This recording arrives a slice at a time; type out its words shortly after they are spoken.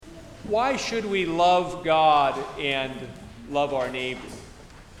Why should we love God and love our neighbor?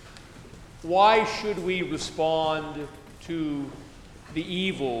 Why should we respond to the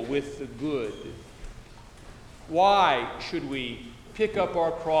evil with the good? Why should we pick up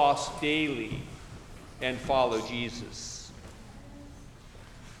our cross daily and follow Jesus?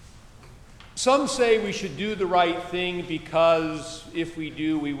 Some say we should do the right thing because if we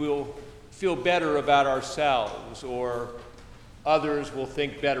do, we will feel better about ourselves, or others will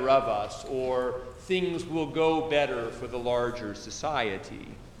think better of us, or things will go better for the larger society.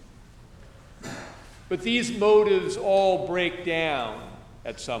 But these motives all break down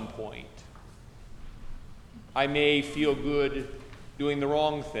at some point. I may feel good doing the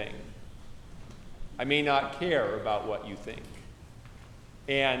wrong thing. I may not care about what you think.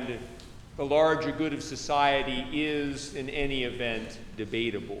 And the larger good of society is, in any event,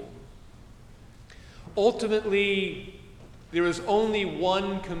 debatable. Ultimately, there is only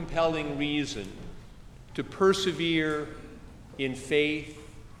one compelling reason to persevere in faith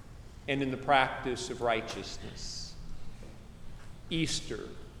and in the practice of righteousness: Easter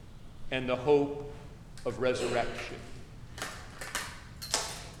and the hope of resurrection.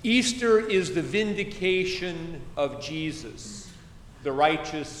 Easter is the vindication of Jesus, the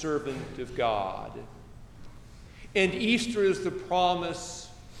righteous servant of God. And Easter is the promise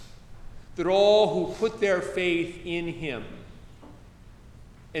that all who put their faith in him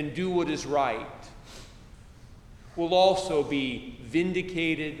and do what is right will also be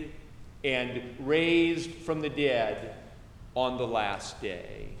vindicated and raised from the dead on the last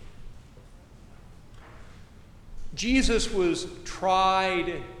day. Jesus was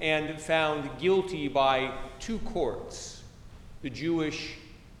tried and found guilty by two courts, the Jewish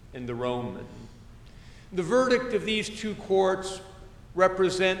and the Roman. The verdict of these two courts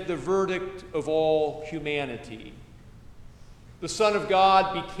represent the verdict of all humanity. The Son of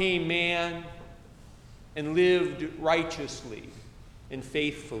God became man and lived righteously and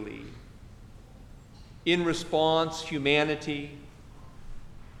faithfully. In response, humanity,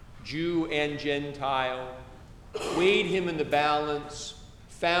 Jew and Gentile, weighed him in the balance,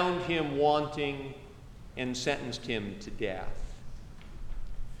 found him wanting, and sentenced him to death.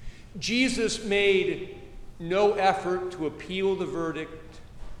 Jesus made no effort to appeal the verdict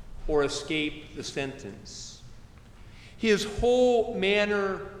or escape the sentence. His whole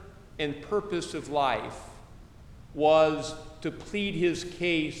manner and purpose of life was to plead his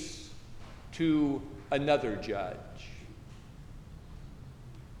case to another judge.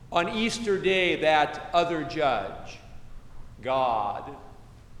 On Easter Day, that other judge, God,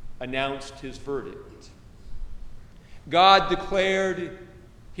 announced his verdict. God declared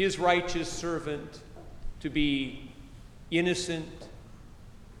his righteous servant to be innocent,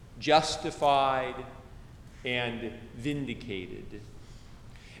 justified, and vindicated.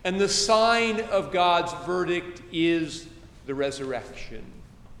 And the sign of God's verdict is the resurrection.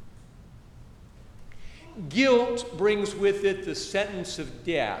 Guilt brings with it the sentence of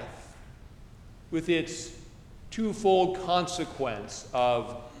death, with its twofold consequence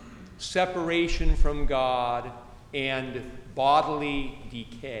of separation from God and bodily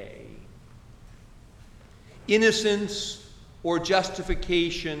decay. Innocence or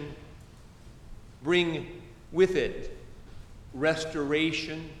justification bring with it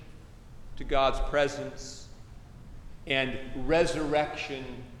restoration to God's presence and resurrection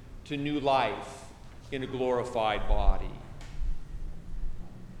to new life in a glorified body.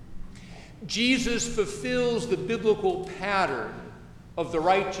 Jesus fulfills the biblical pattern of the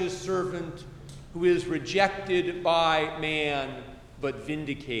righteous servant who is rejected by man but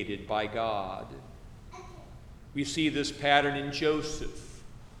vindicated by God. We see this pattern in Joseph,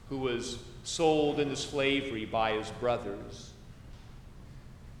 who was sold into slavery by his brothers.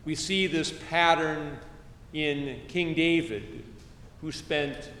 We see this pattern in King David, who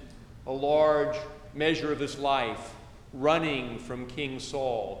spent a large measure of his life running from King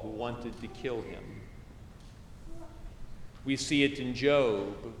Saul, who wanted to kill him. We see it in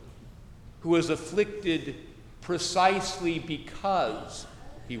Job, who was afflicted precisely because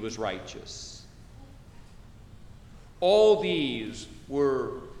he was righteous. All these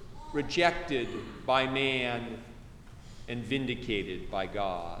were rejected by man and vindicated by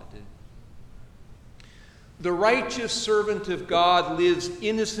God. The righteous servant of God lives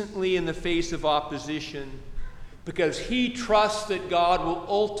innocently in the face of opposition because he trusts that God will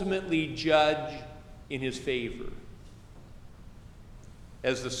ultimately judge in his favor.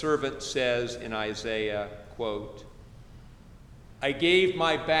 As the servant says in Isaiah, quote, "I gave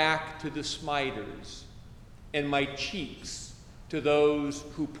my back to the smiters and my cheeks to those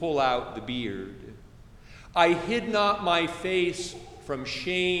who pull out the beard. I hid not my face from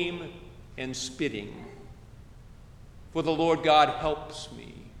shame and spitting. For the Lord God helps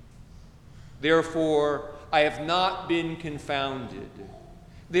me. Therefore, I have not been confounded.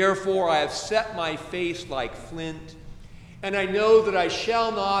 Therefore, I have set my face like flint, and I know that I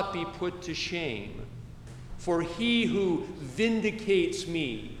shall not be put to shame. For he who vindicates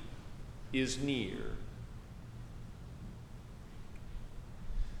me is near.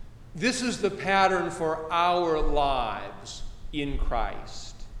 This is the pattern for our lives in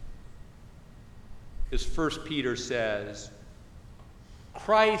Christ. As 1 Peter says,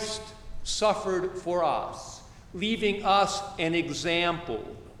 Christ suffered for us, leaving us an example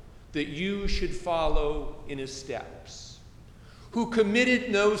that you should follow in his steps, who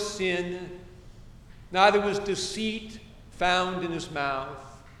committed no sin, neither was deceit found in his mouth,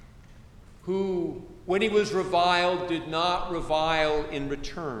 who, when he was reviled, did not revile in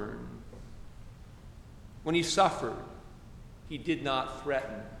return. When he suffered, he did not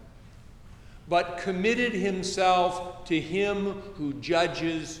threaten, but committed himself to him who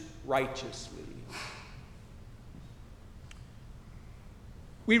judges righteously.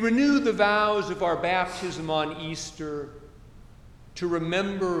 We renew the vows of our baptism on Easter to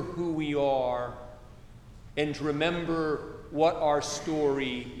remember who we are and to remember what our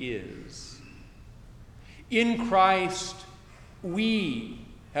story is. In Christ, we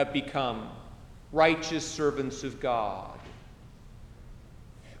have become righteous servants of God.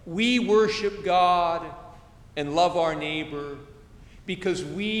 We worship God and love our neighbor because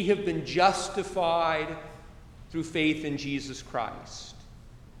we have been justified through faith in Jesus Christ.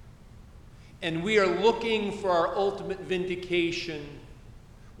 And we are looking for our ultimate vindication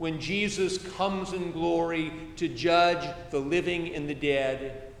when Jesus comes in glory to judge the living and the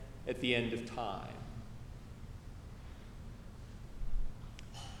dead at the end of time.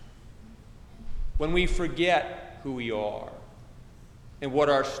 When we forget who we are and what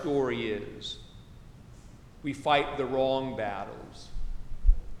our story is, we fight the wrong battles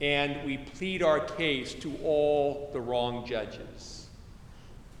and we plead our case to all the wrong judges.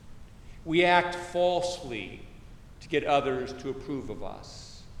 We act falsely to get others to approve of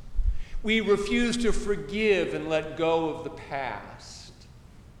us. We refuse to forgive and let go of the past.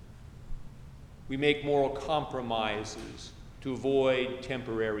 We make moral compromises to avoid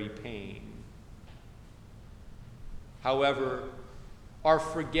temporary pain. However, our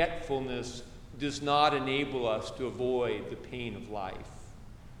forgetfulness does not enable us to avoid the pain of life.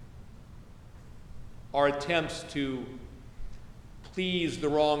 Our attempts to please the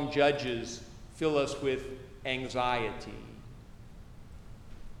wrong judges fill us with anxiety.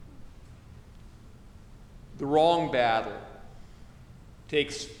 The wrong battle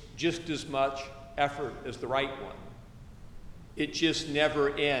takes just as much effort as the right one. It just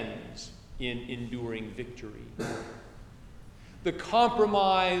never ends in enduring victory. The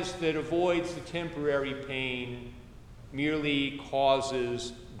compromise that avoids the temporary pain merely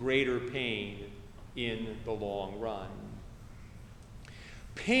causes greater pain in the long run.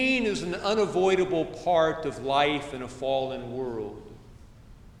 Pain is an unavoidable part of life in a fallen world.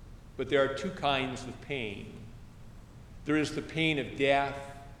 But there are two kinds of pain. There is the pain of death,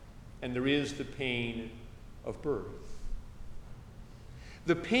 and there is the pain of birth.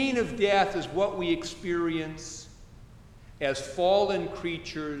 The pain of death is what we experience as fallen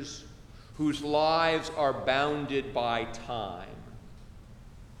creatures whose lives are bounded by time.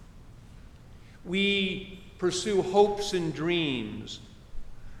 We pursue hopes and dreams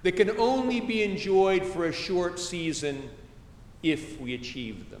that can only be enjoyed for a short season if we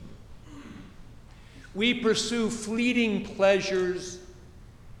achieve them. We pursue fleeting pleasures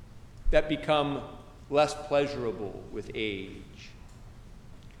that become less pleasurable with age.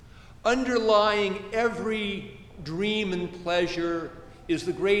 Underlying every dream and pleasure is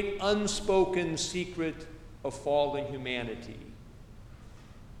the great unspoken secret of fallen humanity.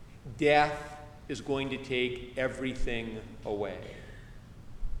 Death is going to take everything away.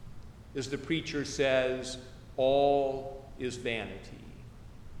 As the preacher says, all is vanity.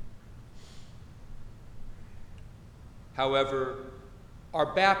 However,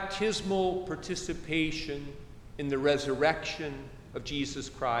 our baptismal participation in the resurrection of Jesus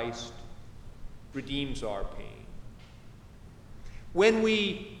Christ redeems our pain. When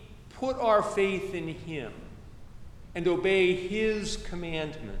we put our faith in him and obey his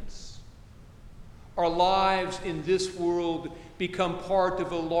commandments, our lives in this world become part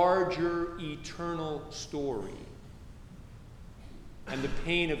of a larger eternal story. And the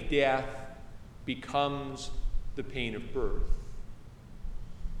pain of death becomes the pain of birth.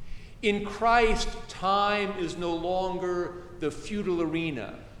 In Christ, time is no longer the futile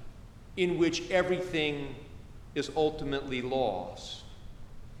arena in which everything is ultimately lost.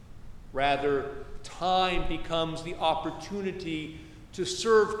 Rather, time becomes the opportunity to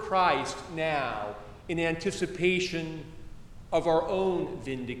serve Christ now in anticipation of our own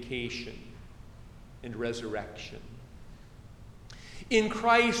vindication and resurrection. In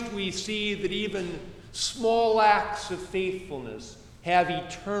Christ, we see that even small acts of faithfulness have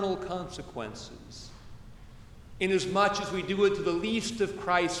eternal consequences, inasmuch as we do it to the least of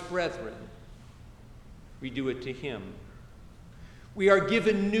Christ's brethren, we do it to him. We are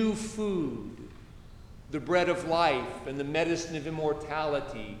given new food, the bread of life and the medicine of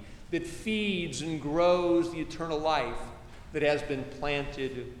immortality that feeds and grows the eternal life that has been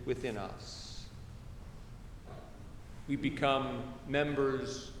planted within us. We become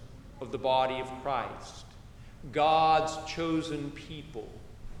members of the body of Christ, God's chosen people,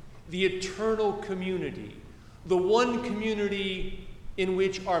 the eternal community, the one community in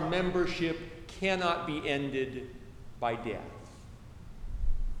which our membership cannot be ended by death.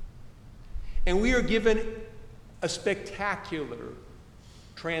 And we are given a spectacular,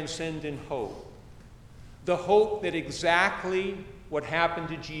 transcendent hope. The hope that exactly what happened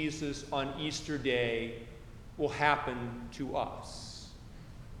to Jesus on Easter Day will happen to us.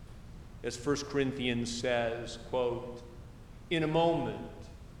 As 1 Corinthians says, quote, "In a moment,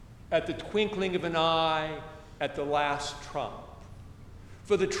 at the twinkling of an eye, at the last trump,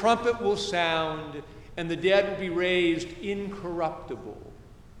 for the trumpet will sound, and the dead will be raised incorruptible,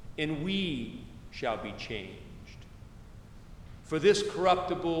 and we shall be changed. For this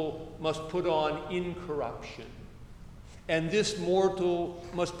corruptible must put on incorruption, and this mortal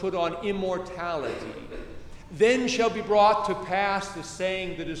must put on immortality. Then shall be brought to pass the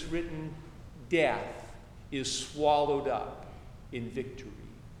saying that is written, death is swallowed up in victory."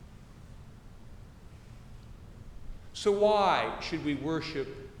 So why should we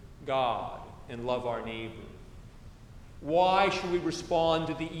worship God and love our neighbor? Why should we respond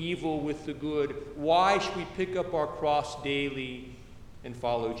to the evil with the good? Why should we pick up our cross daily and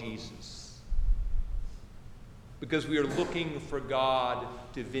follow Jesus? Because we are looking for God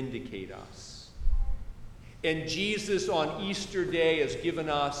to vindicate us. And Jesus on Easter Day has given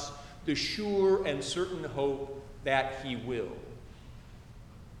us the sure and certain hope that he will.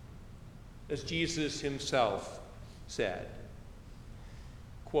 As Jesus himself said,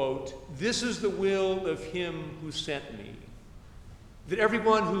 quote, "This is the will of him who sent me, that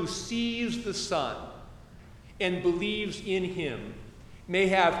everyone who sees the Son and believes in him may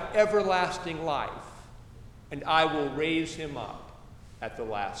have everlasting life, and I will raise him up at the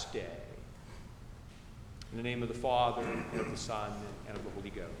last day." In the name of the Father, and of the Son, and of the Holy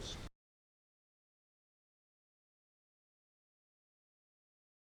Ghost.